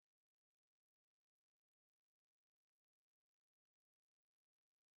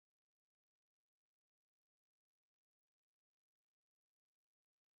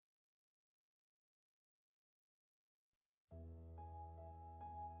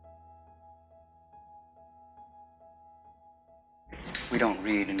We don't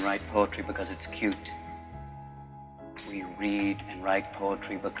read and write poetry because it's cute. We read and write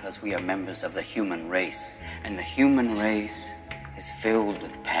poetry because we are members of the human race, and the human race is filled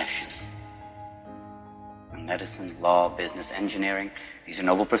with passion. Medicine, law, business, engineering, these are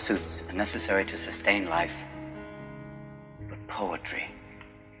noble pursuits and necessary to sustain life. But poetry,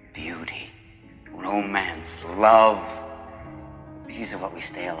 beauty, romance, love, these are what we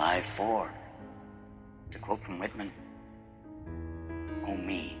stay alive for. To quote from Whitman, "O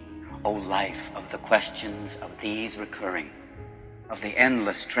me, O life of the questions of these recurring, of the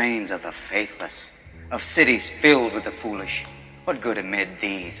endless trains of the faithless, of cities filled with the foolish, what good amid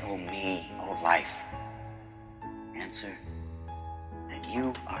these, O me, O life?" Answer, that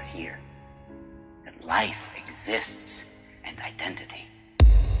you are here, that life exists, and identity.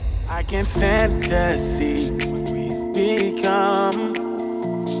 I can't stand to see what we've become.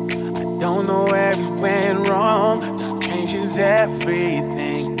 I don't know where it went wrong. Time changes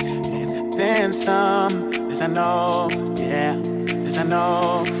everything, and then some. This I know, yeah. This I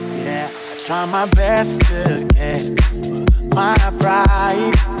know, yeah. I try my best to get my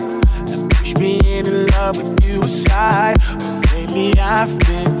pride and push being in love with you aside. But lately I've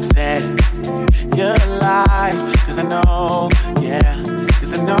been sad. You're alive, 'cause I know, yeah.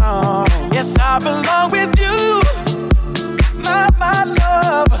 'Cause I know, yes, I belong with you. My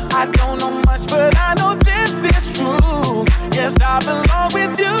love, I don't know much, but I know this is true. Yes, I belong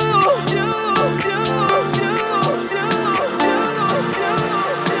with you.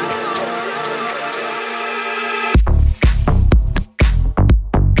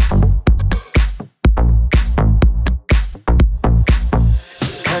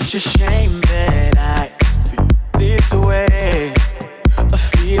 It's such a shame that I feel this way. A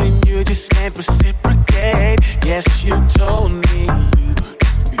feeling you just can't reciprocate. Yes, you told me you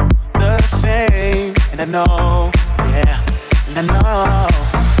feel the same. And I know, yeah, and I know.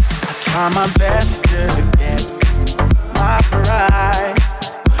 I try my best to get my pride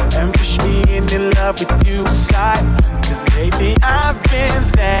and push me into love with you aside. 'Cause lately I've been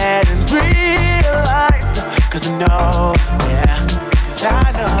sad and realized. 'Cause I know, yeah, 'cause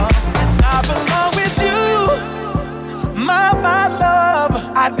I know. Yes, I belong with you. My love,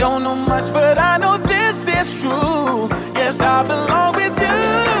 I don't know much, but I know this is true. Yes, I belong with you.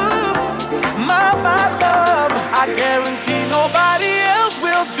 My love, I guarantee nobody else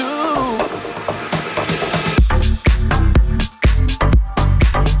will do.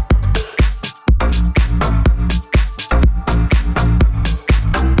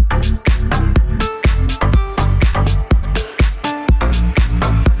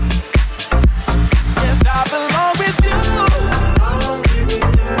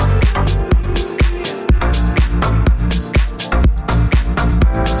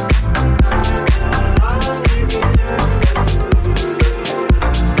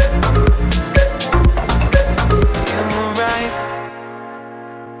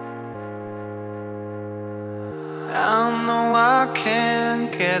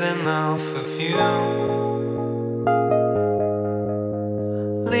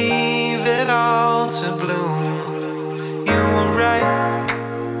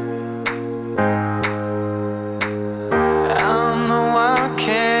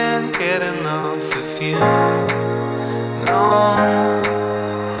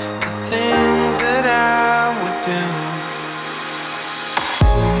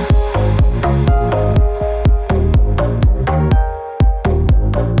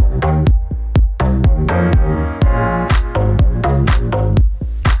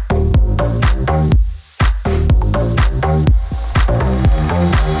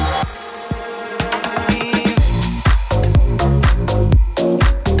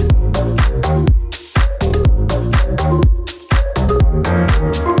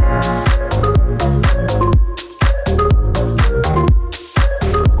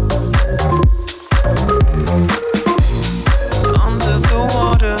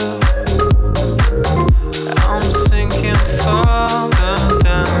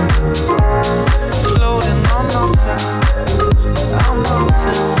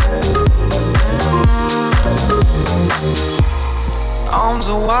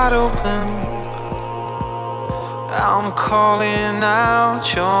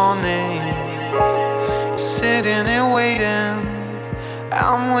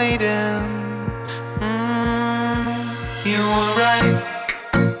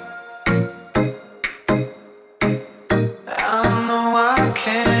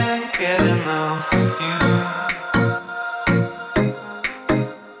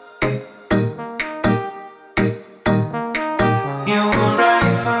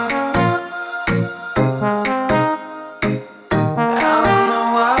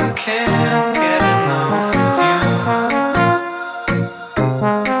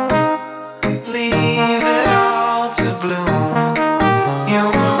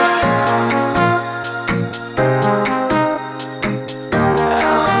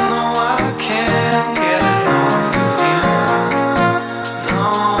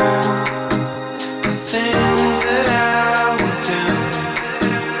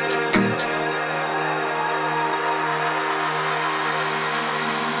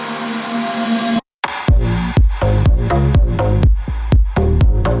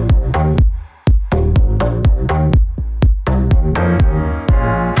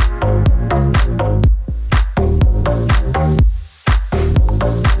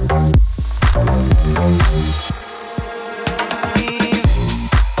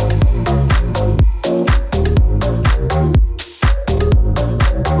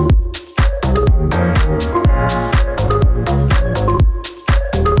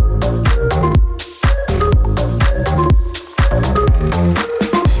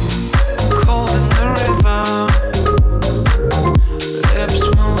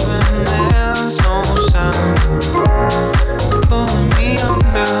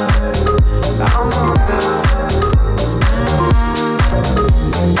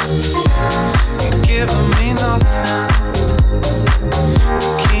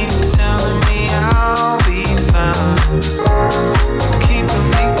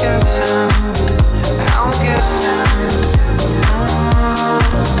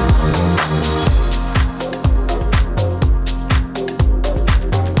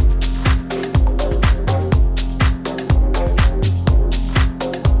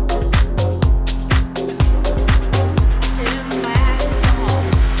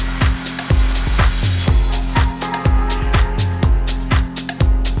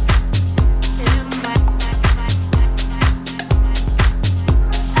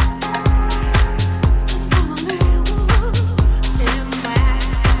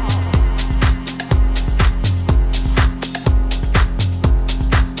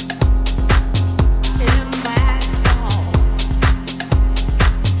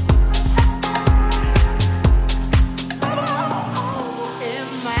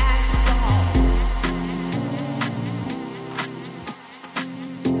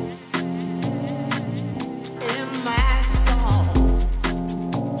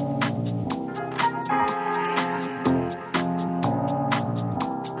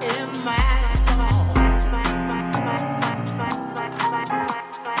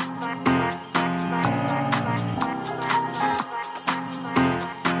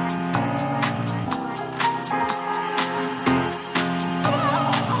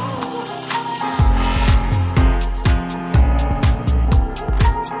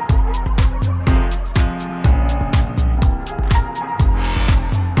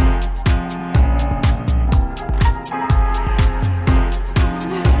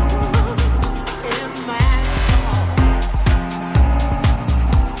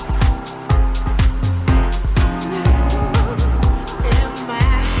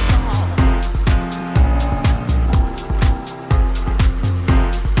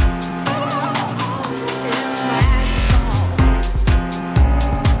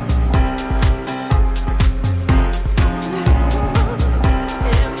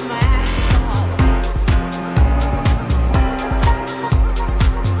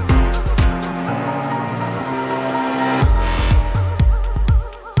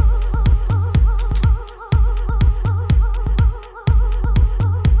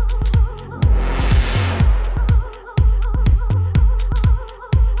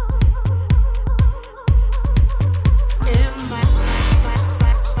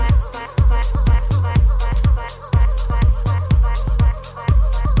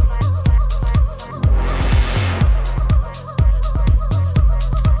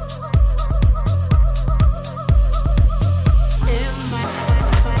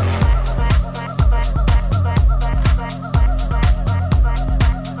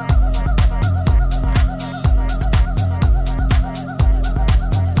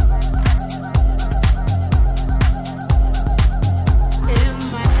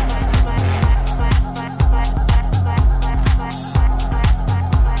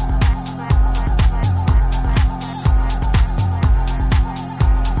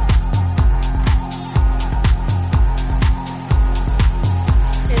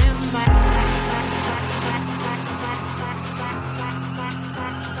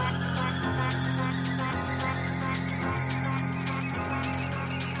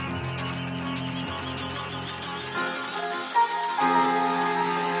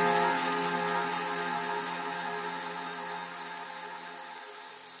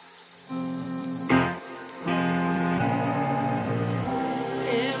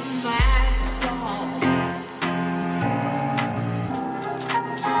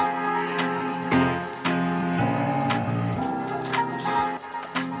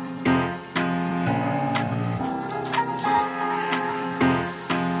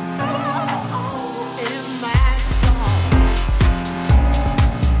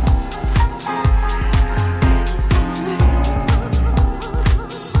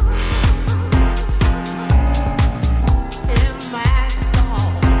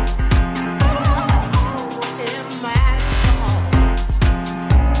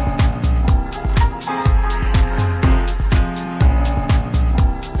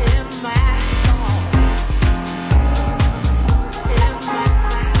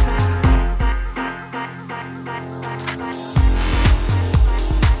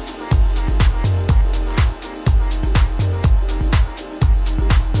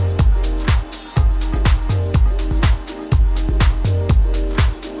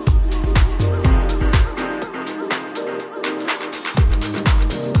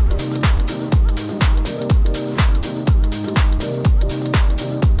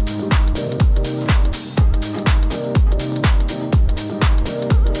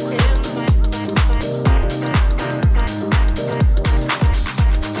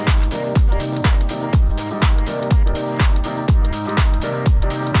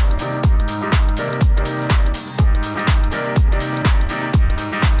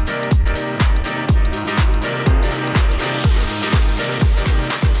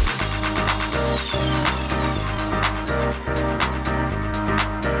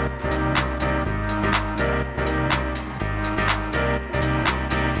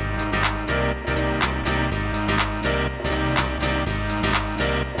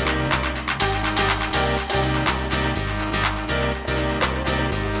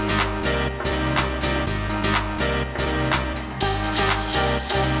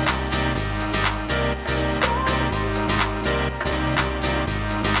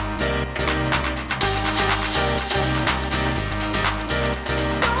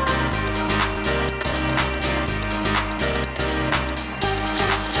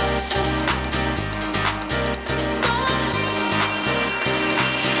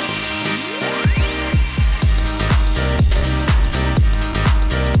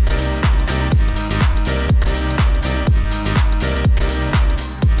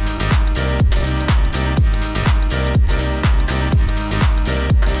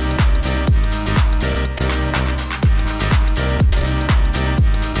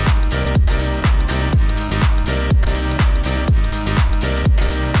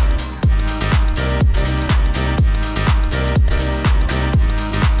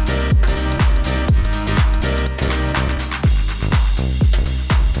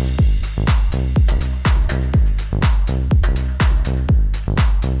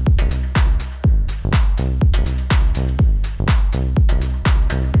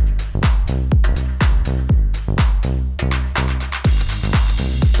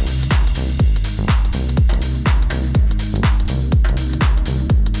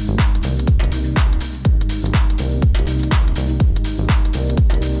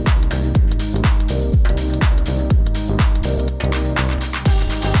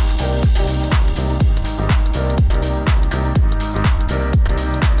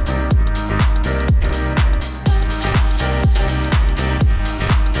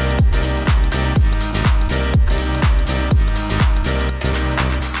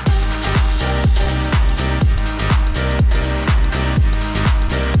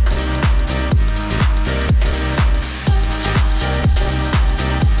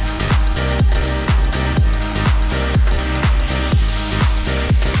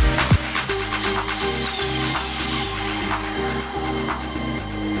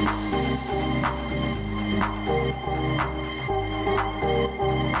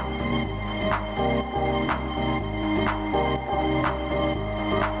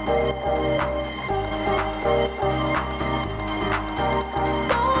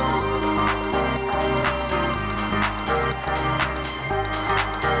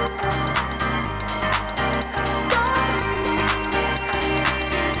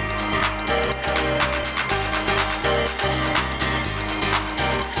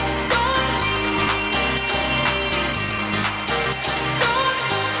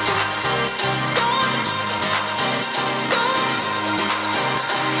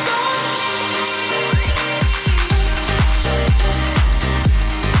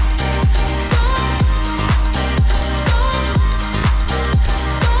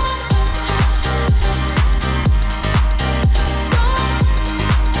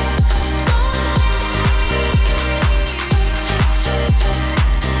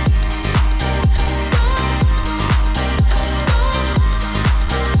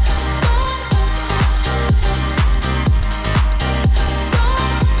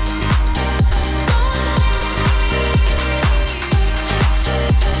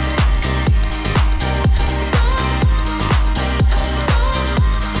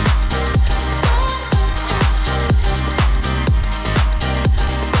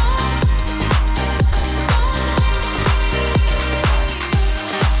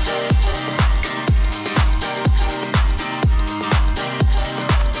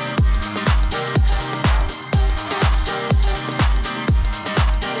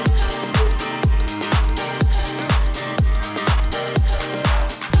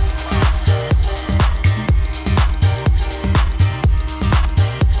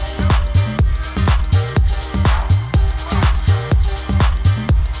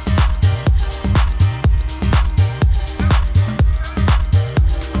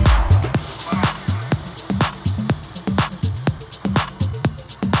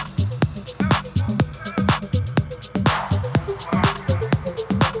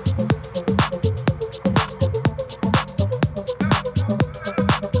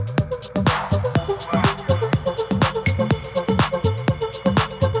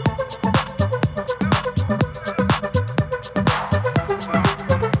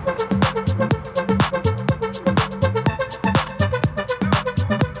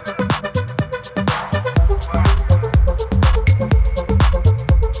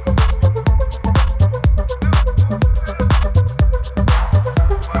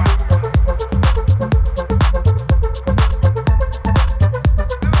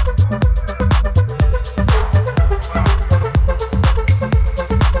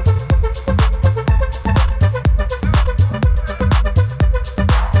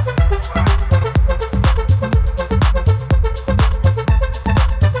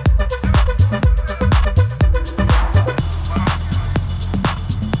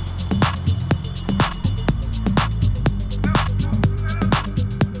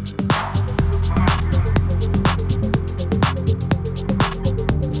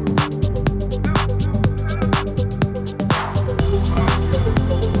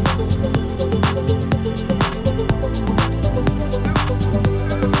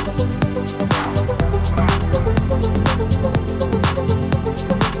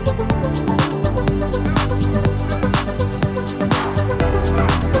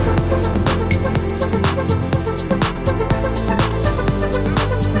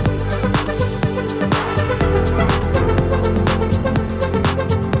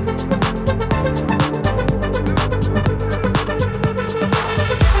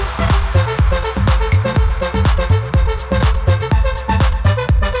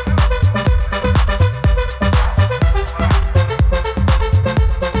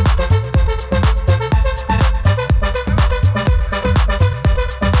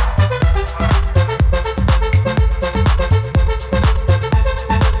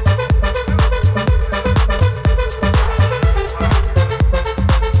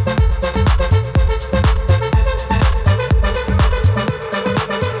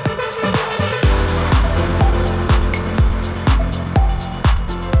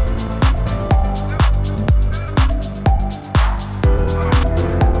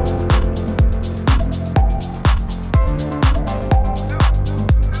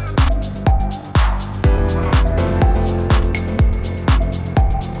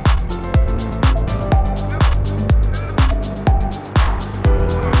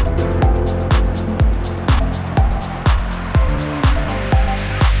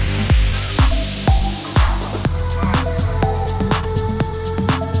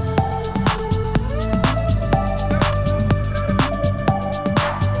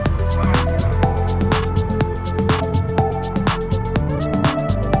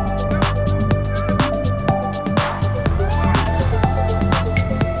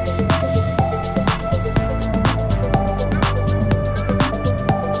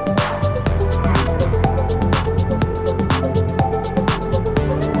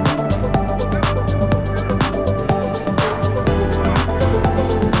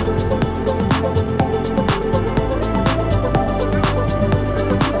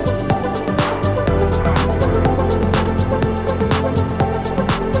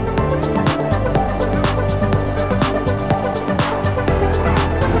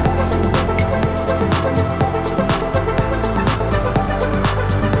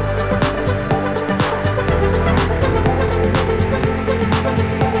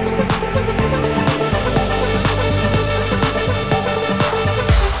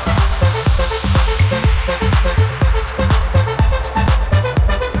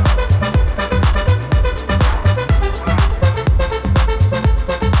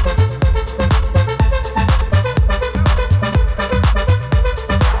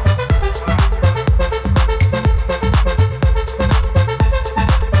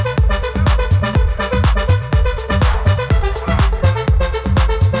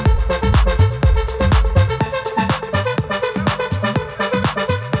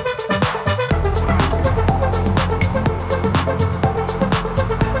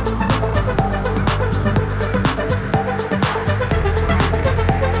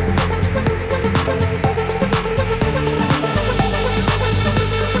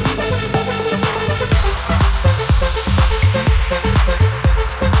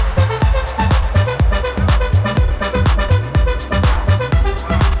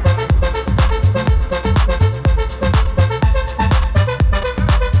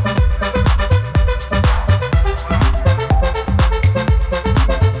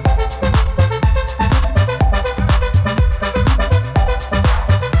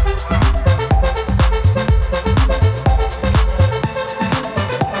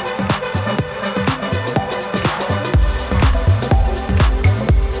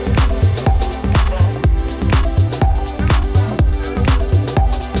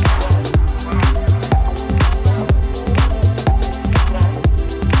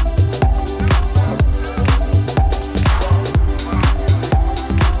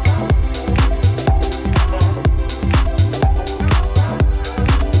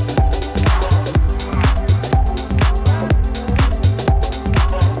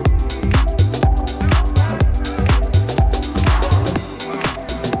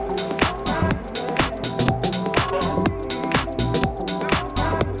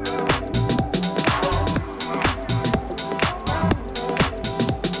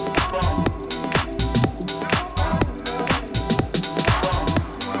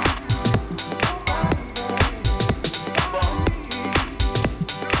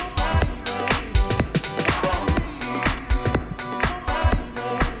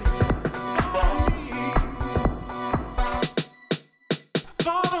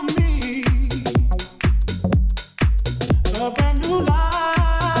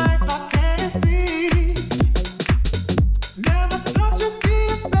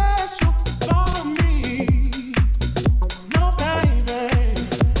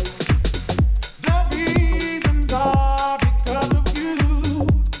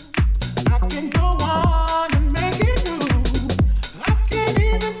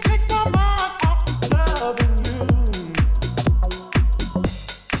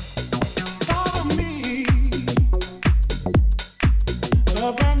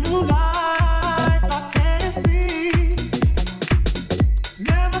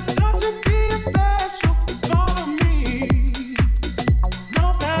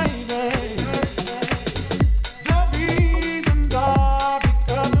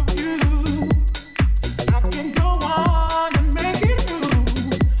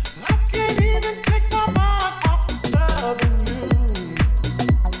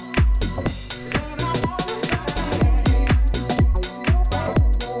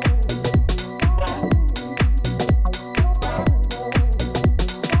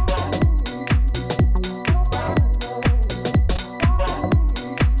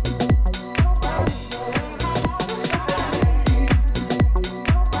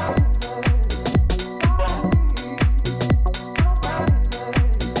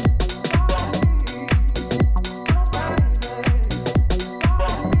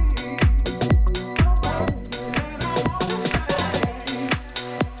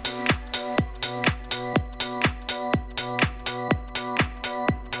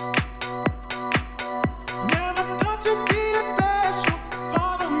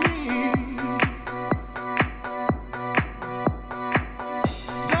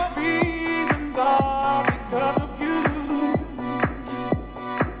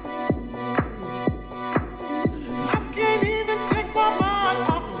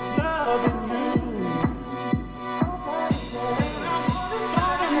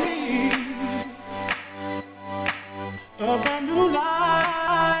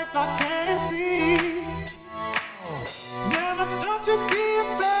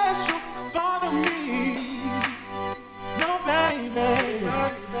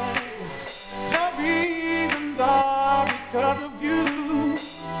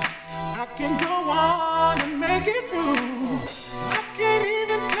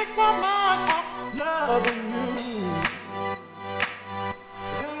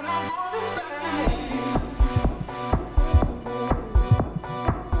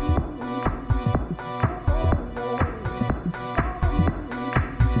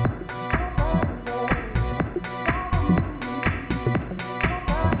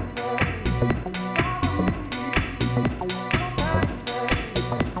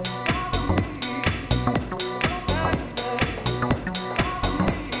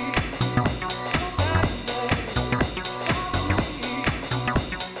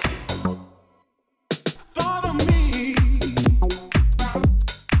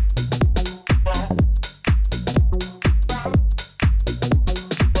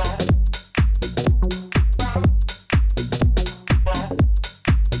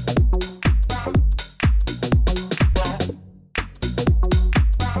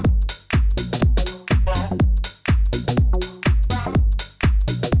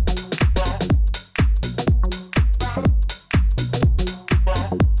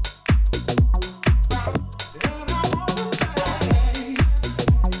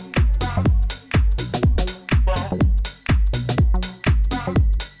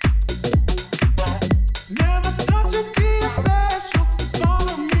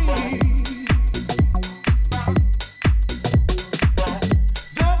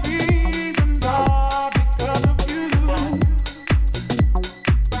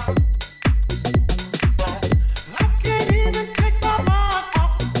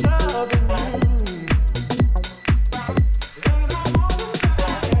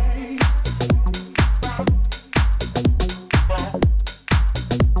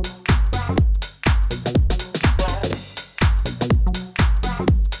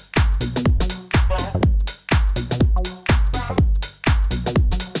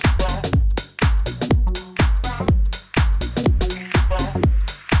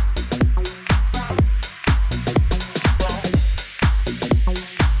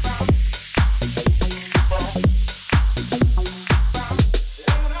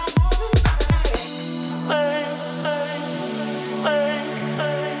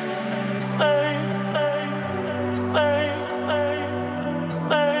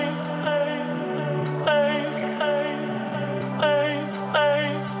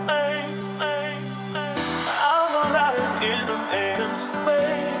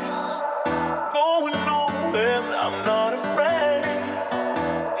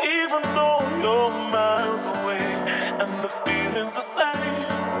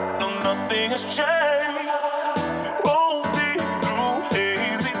 has changed. You roll me through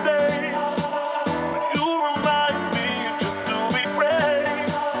hazy days, but you remind me just to be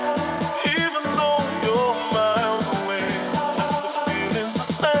brave. Even though you're miles away, and the feeling's the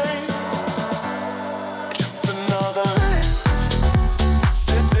same. Just another race.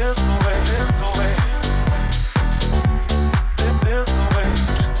 This way, this way. This way,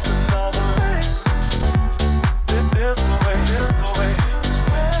 just another race. This way, this way.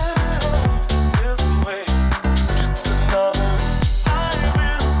 This way, just another. I've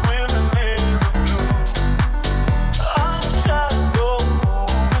been swimming in the blue. I'm a shadow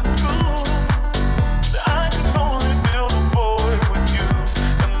moving through. I can only feel the void with you,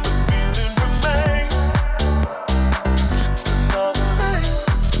 and the feeling remains. Just another race.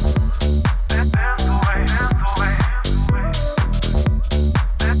 This the way, this the way.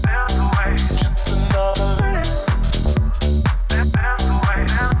 This the way. Just another race. This the way,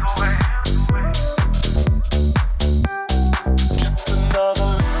 this the way. Just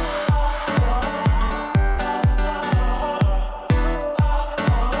another.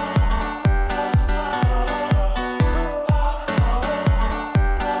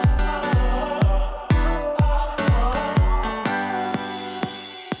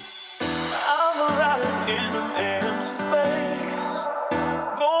 I'm arriving in an empty space,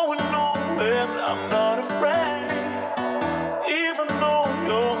 going nowhere, but I'm not afraid. Even though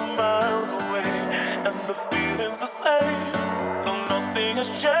you're miles away, and the feeling's the same. No, nothing has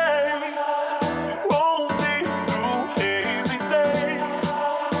changed. You roll me through hazy days,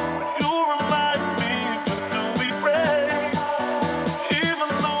 but you remind me just to be brave. Even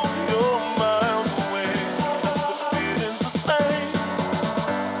though you're miles away, and the feeling's the same.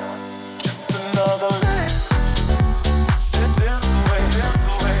 Just another race. This way, this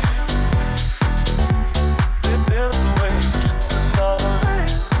way. This way, just another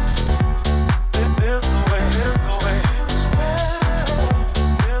race. This way, this way.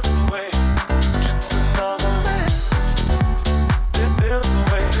 This way, just another race. This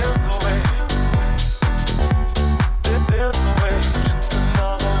way, this way. This way, just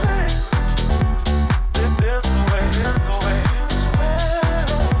another race. This way, this way.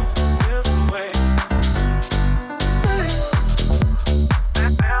 This way.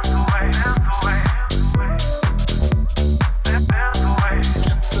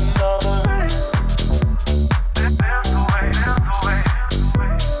 Just another race.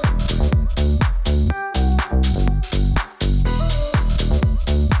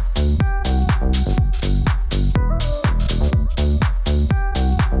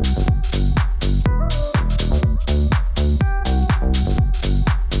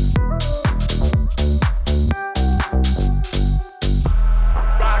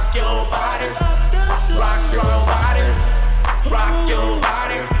 Rock your body, rock your body, rock your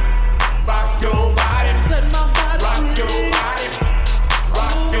body, rock your body, rock your body,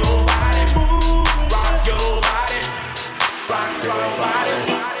 rock your body, rock your body, rock your body.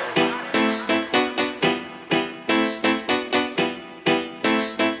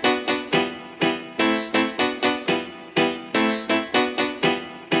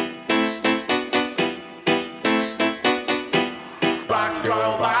 Rock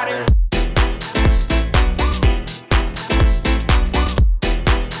your body.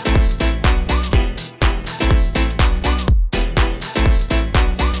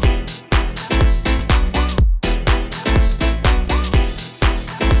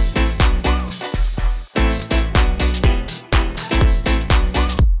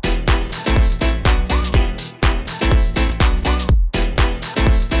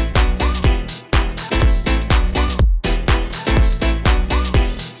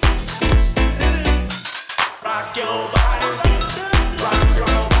 Rock your body, rock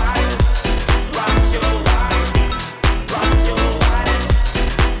your body, rock your body, rock your body,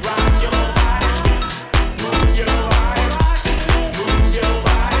 rock your body, move your body, move your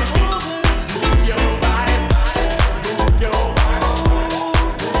body, move your body, move your body,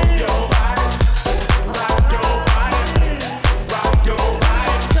 move your body, rock your body, rock your body, rock your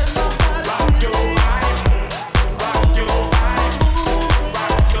body, rock your body,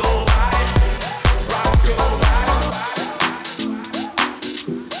 rock your body, rock your body.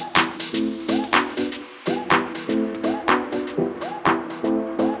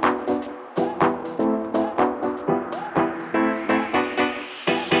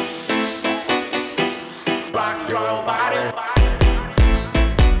 Rock your body.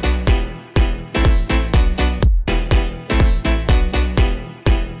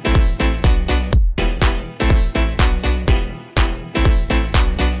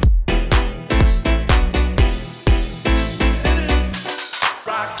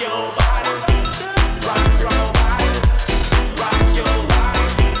 Rock your body.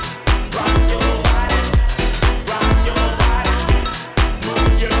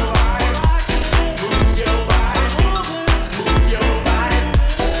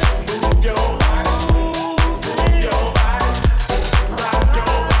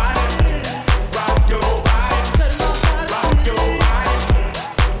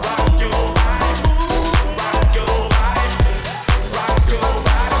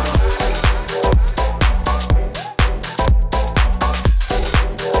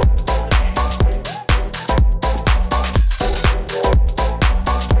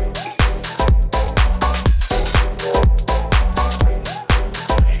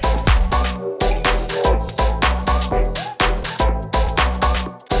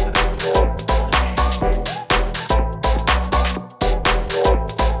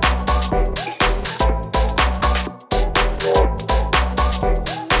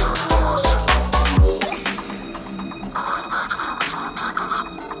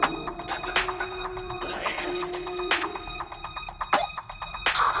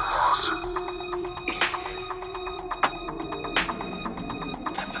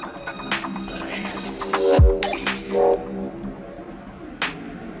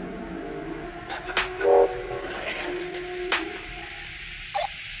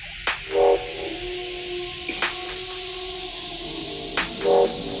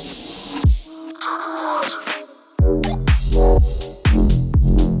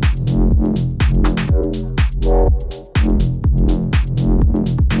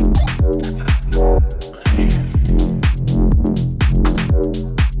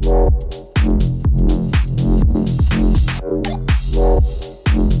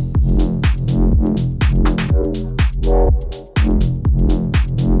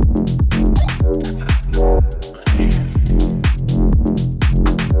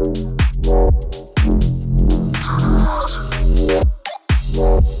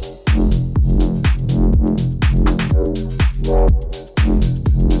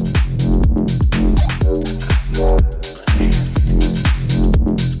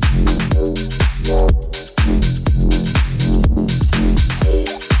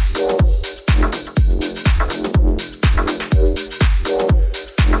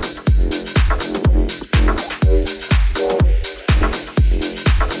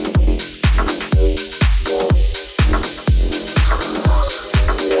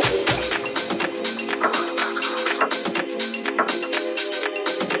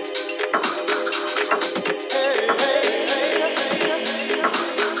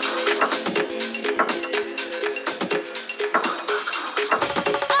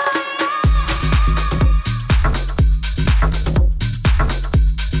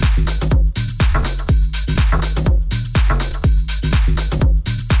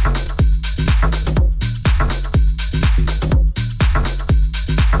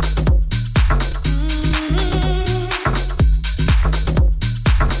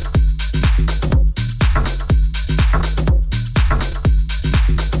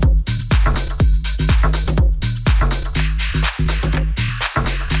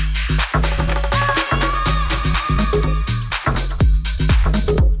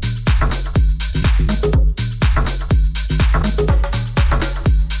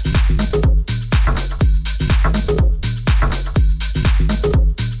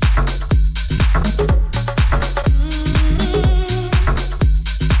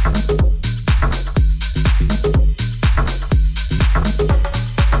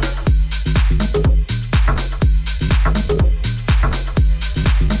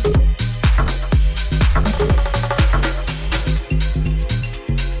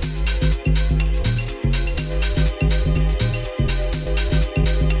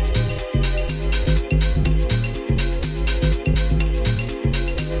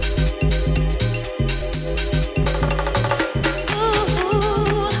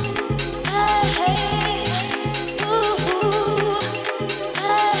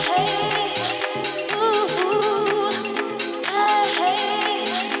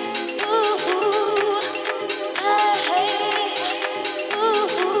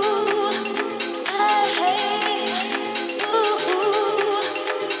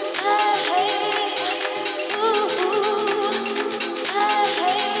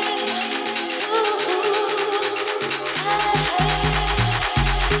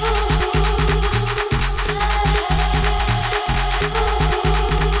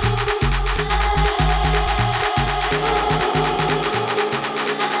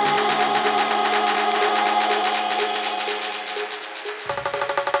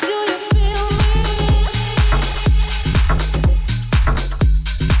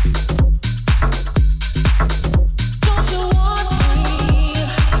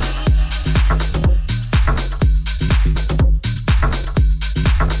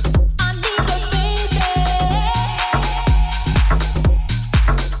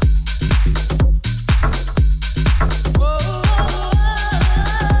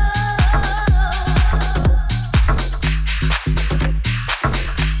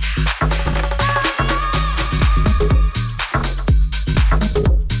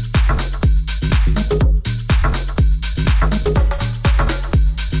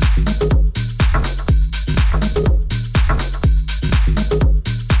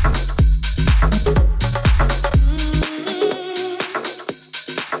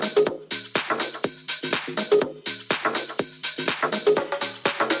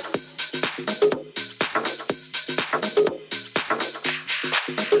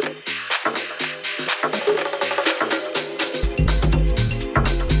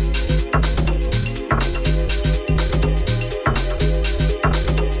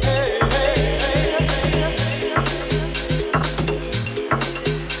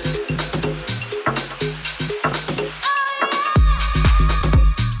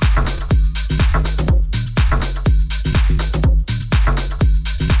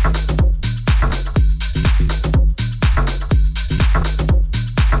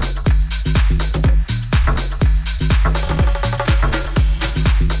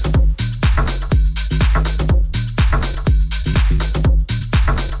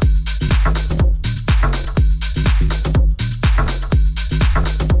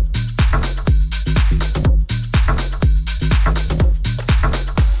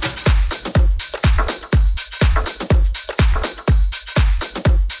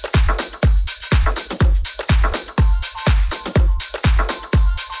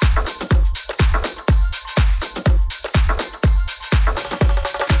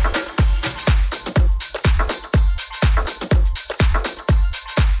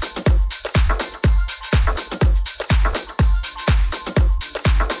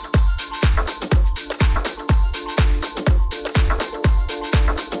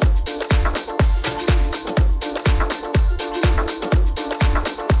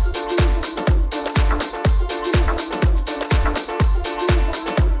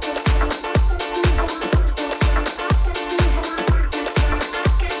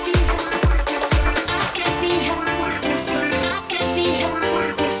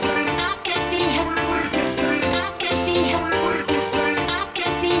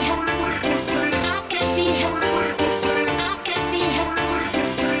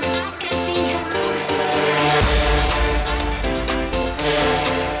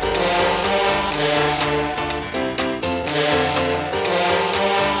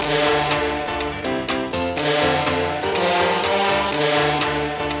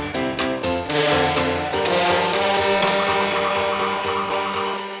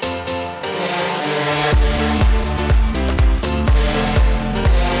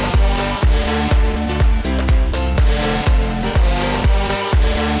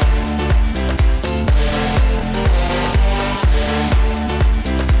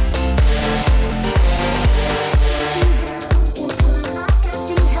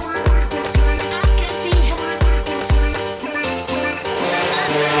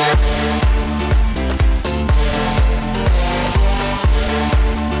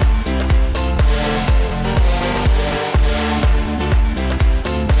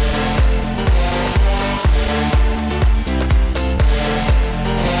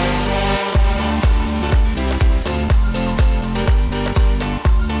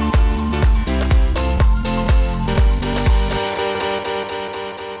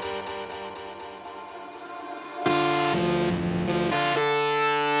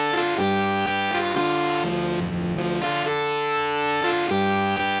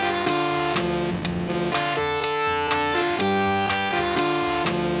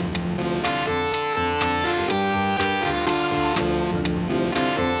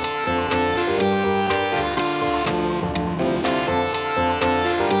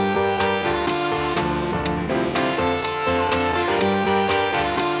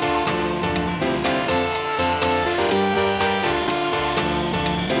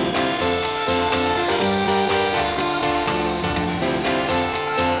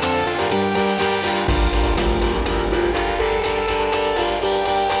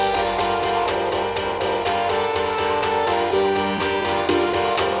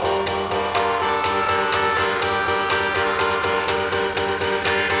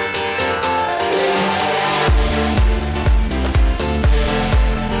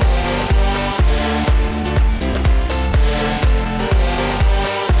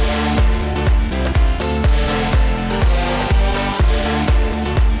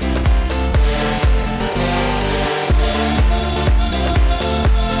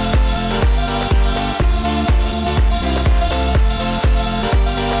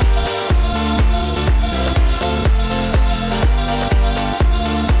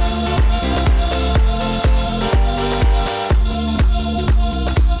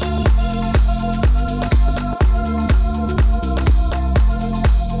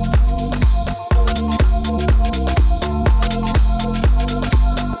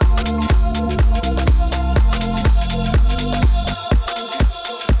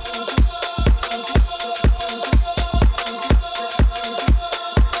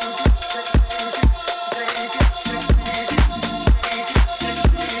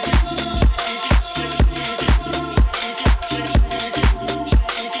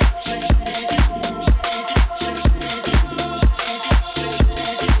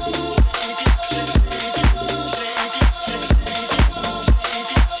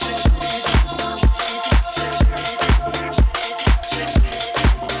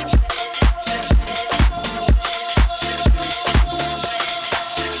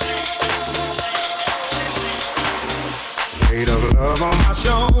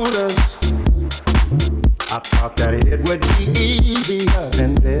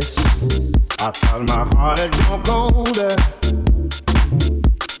 loving this. I thought my heart had grown colder,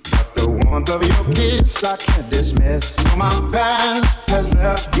 but the warmth of your kiss I can't dismiss. So my past has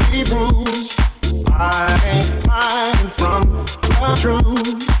left me bruised. I ain't hiding from the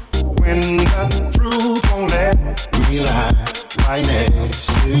truth. When the truth won't let me lie right next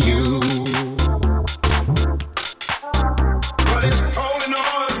to you. But it's holding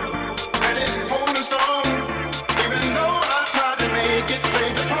on, and it's holding strong. Even though I tried to make it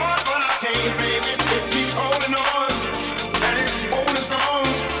break apart, but I can't fake it. It keeps holding on, and it's holding strong.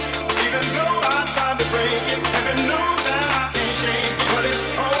 Even though I tried to break it, heaven knows that I can't shake it. But it's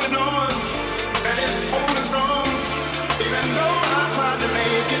holding on, and it's holding strong. Even though I tried to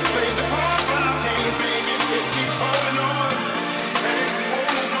make it break apart, but I can't fake it. It keeps holding on, and it's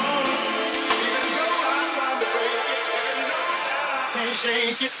holding strong. Even though I tried to break it, heaven knows that I can't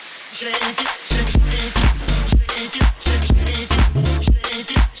shake it, shake it, shake it, shake it, shake it, shake it, shake it,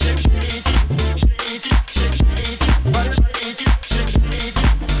 shake it, shake it, shake it, shake it, but shake it, shake it,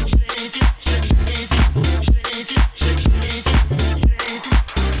 shake it, shake it, shake it, shake it.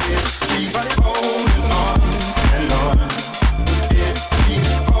 It keeps holding on and on. It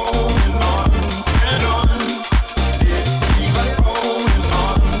keeps holding on and on. It keeps holding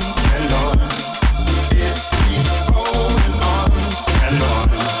on and on. It keeps holding on and on.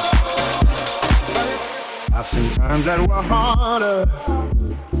 I've seen times that were harder.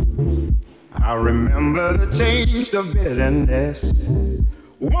 I remember the taste of bitterness.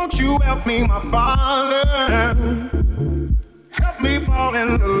 Won't you help me, my Father? Help me fall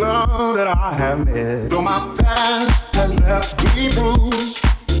in the love that I have missed. Though my past has left me bruised,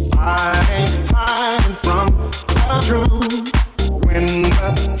 I ain't hiding from the truth. When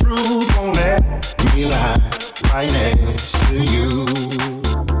the truth won't let me lie right next to you.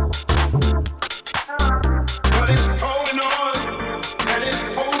 But it's holding on, and it's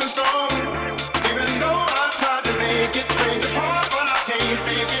holding strong. Even though I tried to make it break apart, but I can't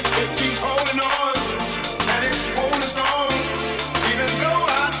fake it. It keeps holding on, and it's holding strong. Even though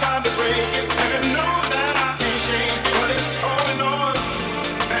I tried to break it, heaven knows that I can't shake it. But it's holding on,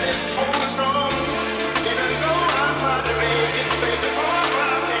 and it's holding strong. Even though I tried to make it break apart, but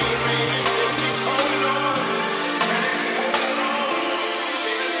I can't fake it. It keeps holding on, and it's holding strong.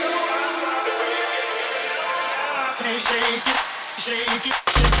 Even though I tried to break it, I can't shake it, shake it,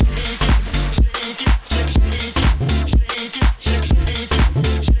 shake it, shake it, shake it, shake it, shake it,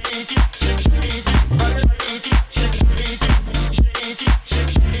 shake it, shake it, but shake it, shake it, shake it, shake it,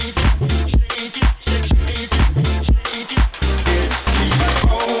 shake it, shake it, shake it. It keeps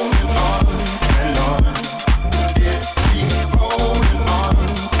holding on and on. It keeps holding on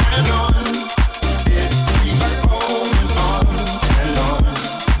and on. It keeps holding on and on.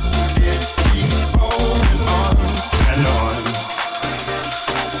 It keeps holding on and on.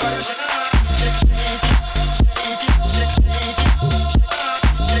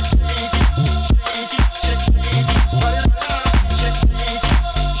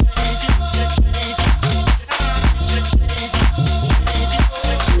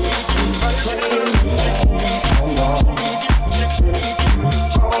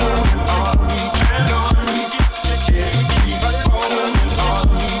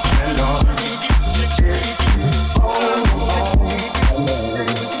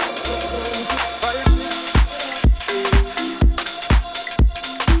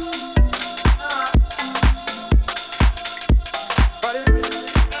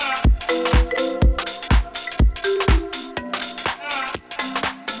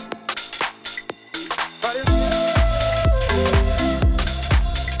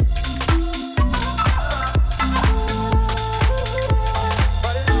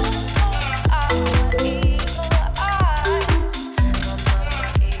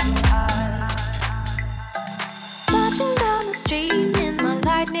 Marching down the street in my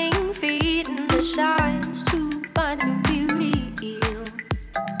lightning feet and the shines to find you be real.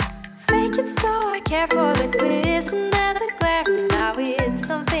 Fake it so I care for the glisten and the glare. Now it's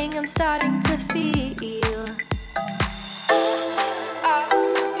something I'm starting to feel.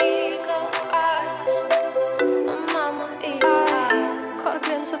 Eagle eyes, mama, eagle eyes. Caught a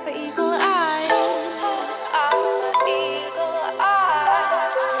glimpse of her eagle eyes. Eagle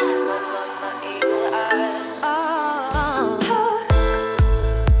eyes, mama, eagle eyes.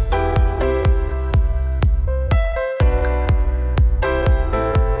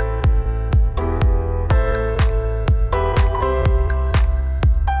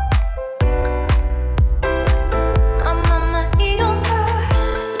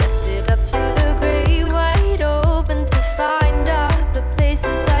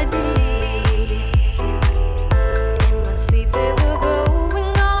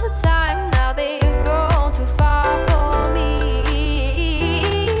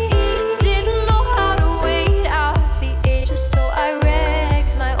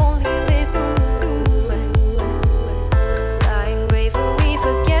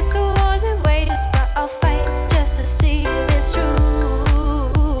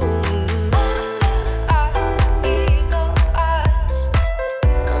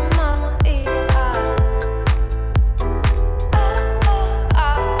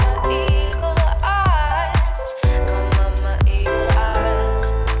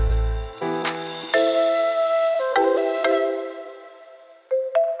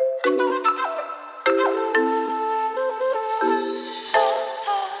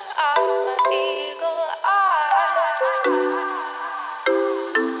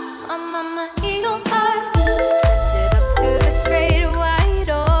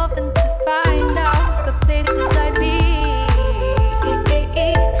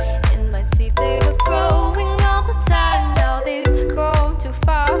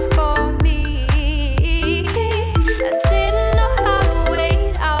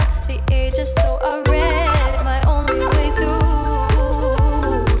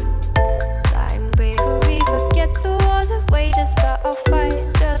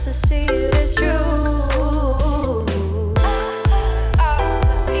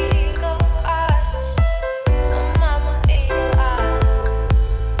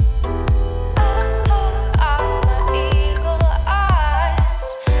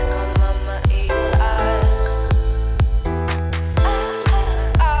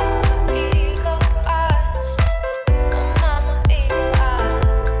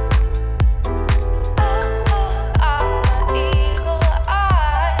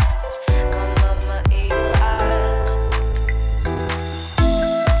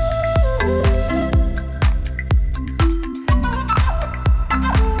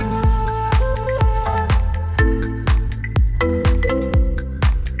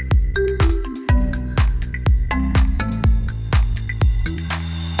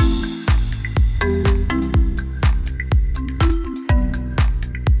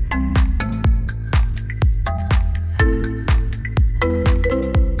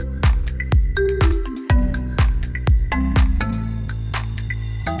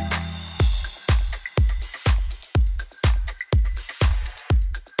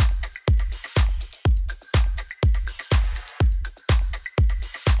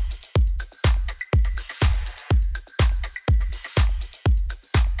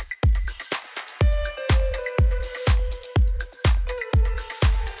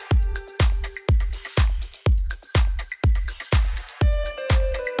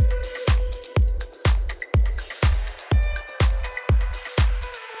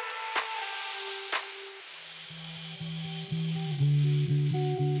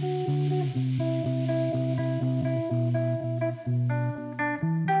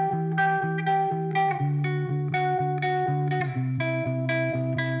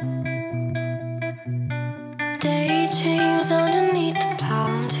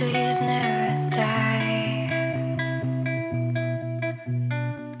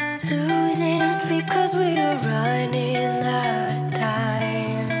 were running out of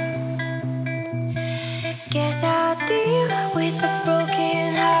time. Guess I'll deal with a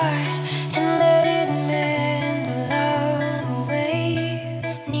broken heart and let it mend along the way.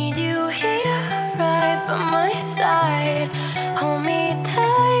 Need you here, right by my side. Hold me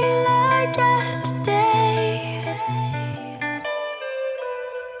tight like yesterday.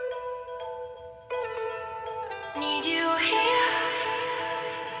 Need you here.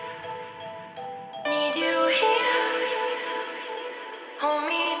 Need you here. Hold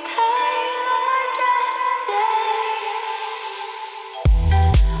me tight like yesterday.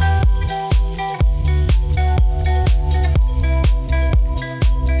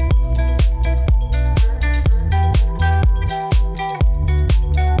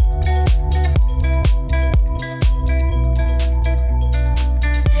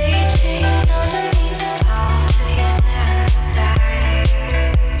 Daydreams underneath the palm trees never die.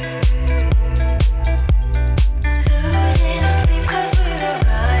 Losing sleep 'cause we were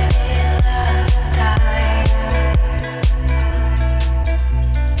running out of time.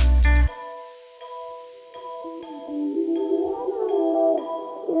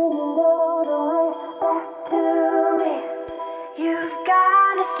 You know the way back to me. You've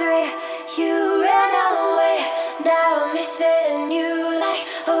gone astray. You ran away. Now I'm missing you like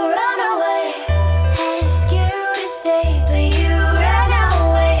a runaway. Ask you to stay, but you ran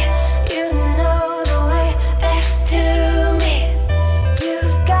away. You know the way back to me.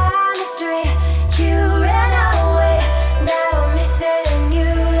 You've gone astray. You ran away. Now I'm missing you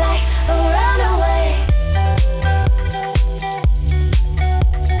like a runaway.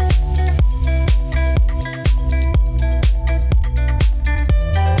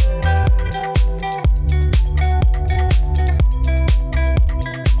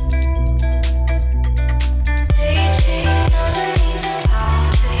 Daydreams underneath the palm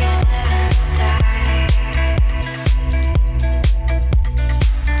trees never die.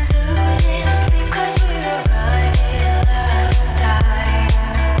 Losing sleep 'cause we were running out of time.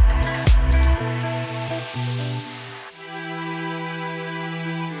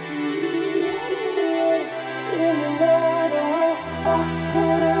 You know the way back to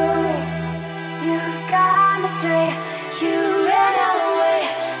me. You've gone astray. You ran away.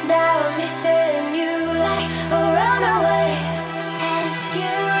 Now I'm missing you like a runaway. Ask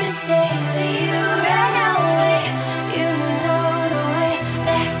you to stay, but you ran away. You know the way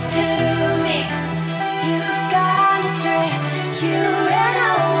back to me. You've gone astray. You ran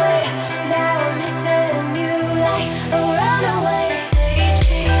away. Now I'm missing you like a runaway.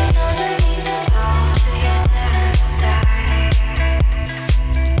 Daydreams underneath the palm trees never die.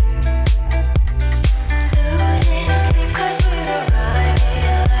 Losing sleep 'cause we were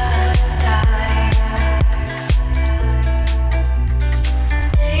running out of time.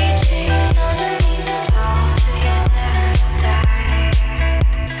 Daydreams underneath the palm trees never die.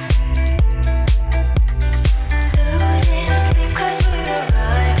 Losing sleep 'cause we were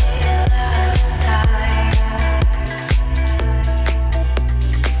running out of time.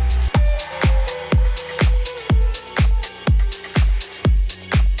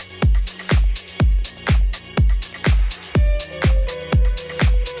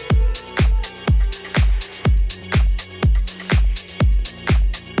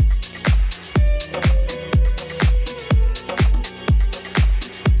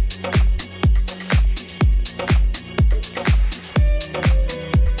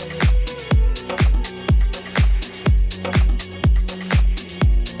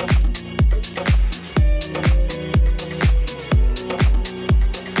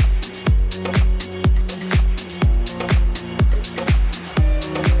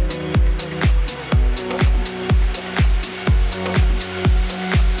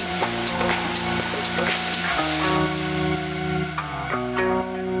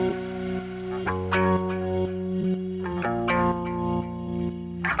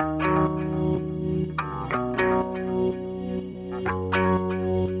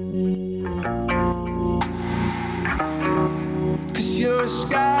 Cause you're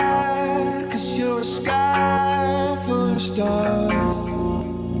a sky full of stars.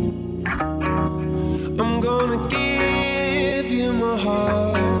 I'm gonna give you my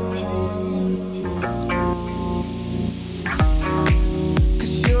heart.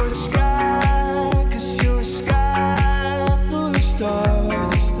 Cause you're a sky full of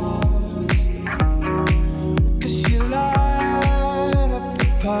stars. Cause you light up the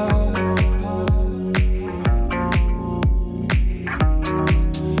path.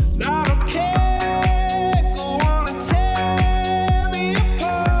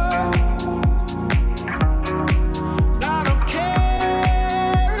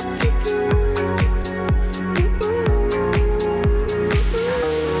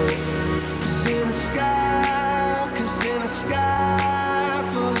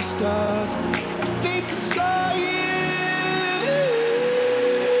 stars.